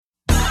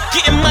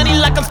Getting money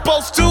like I'm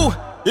supposed to.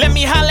 Let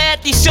me holla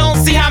at these shows,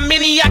 see how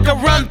many I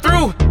can run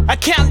through. I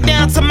count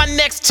down to my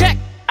next check.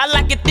 I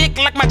like it thick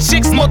like my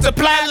chicks,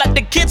 multiply like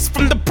the kids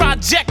from the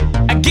project.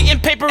 I getting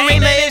paper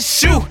ain't an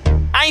issue.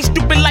 I ain't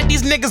stupid like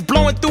these niggas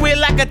blowing through it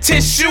like a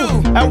tissue.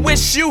 I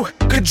wish you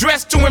could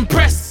dress to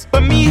impress,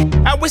 but me,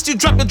 I wish you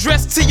drop the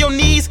dress to your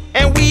knees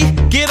and we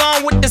get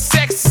on with the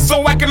sex,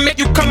 so I can make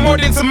you come more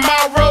than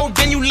tomorrow.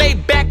 Then you lay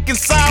back in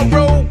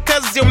sorrow,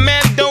 cause your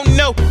man don't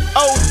know.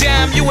 Oh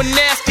damn, you a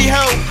nasty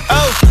hoe.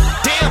 Oh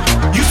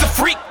damn, you's a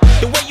freak.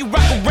 The way you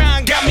rock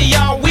around got me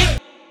all weak.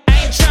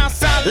 I ain't tryna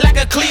sound like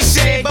a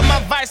cliche, but my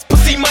vice,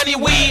 pussy, money,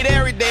 weed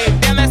every day.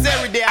 Damn, that's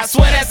every day, I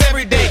swear that's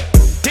every day.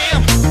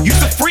 Damn,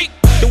 you's a freak.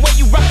 The way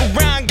you rock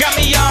around got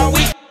me all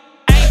weak.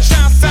 I ain't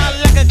tryna sound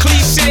like a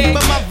cliche,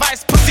 but my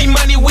vice, pussy,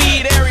 money,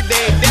 weed every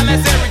day. Damn,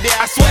 that's every day,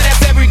 I swear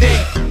that's every day.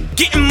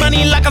 Getting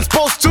money like I'm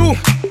supposed to.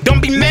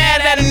 Don't be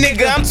mad at a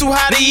nigga, I'm too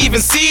high to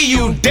even see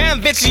you.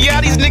 Damn, Vinci,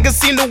 all these niggas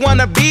seem to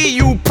wanna be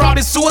you.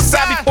 Probably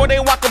suicide before they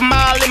walk a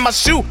mile in my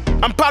shoe.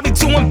 I'm probably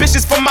too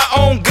ambitious for my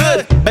own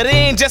good, but it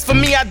ain't just for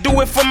me, I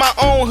do it for my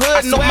own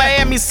hood. No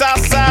Miami,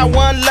 Southside,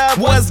 one love,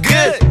 what's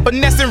good?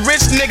 Finessing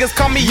rich niggas,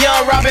 call me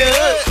Young Robin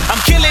Hood.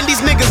 I'm killing these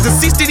niggas,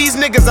 deceased to these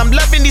niggas. I'm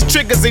loving these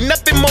triggers, ain't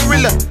nothing more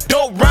realer.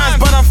 Dope rhymes,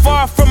 but I'm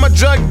far from a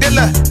drug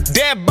dealer.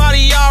 Dead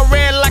body all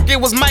red like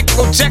it was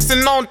Michael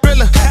Jackson on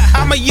Thriller.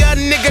 I'm a young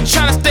nigga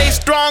tryna stay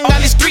strong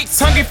on these streets,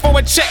 hungry for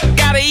a check,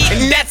 gotta eat,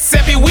 and that's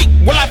every week.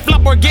 Will I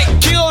flop or get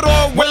killed,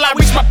 or will I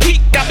reach my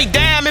peak? I'll be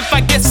damned if I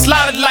get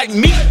slaughtered like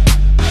me.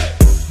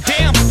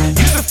 Damn,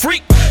 you's a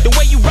freak. The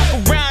way you rock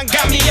around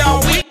got me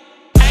all weak.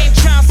 I ain't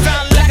tryna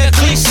sound like a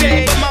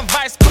cliche, but my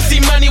vice, pussy,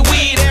 money,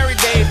 weed every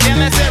day. Damn,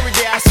 that's every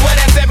day, I swear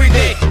that's every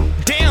day.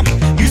 Damn,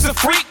 you's a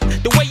freak.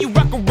 The way you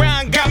rock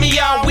around got me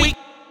all weak.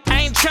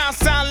 I ain't tryna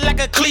sound like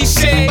a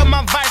cliche, but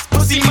my vice,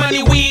 pussy,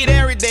 money, weed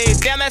every day.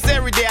 Damn, that's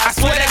every day, I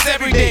swear that's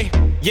every day.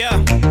 Yeah,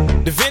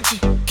 Da Vinci,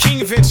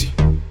 King Vinci.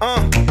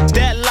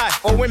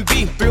 StackLife,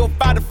 OMB,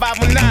 305 to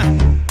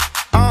 519.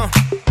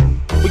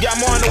 We got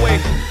more on the way.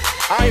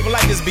 I don't even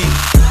like this beat,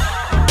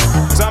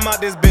 so I'm out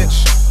this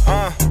bitch.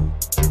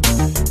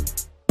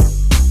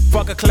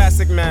 Fuck a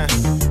classic, man.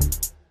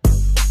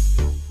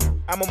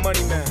 I'm a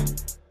money man.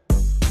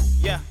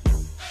 Yeah.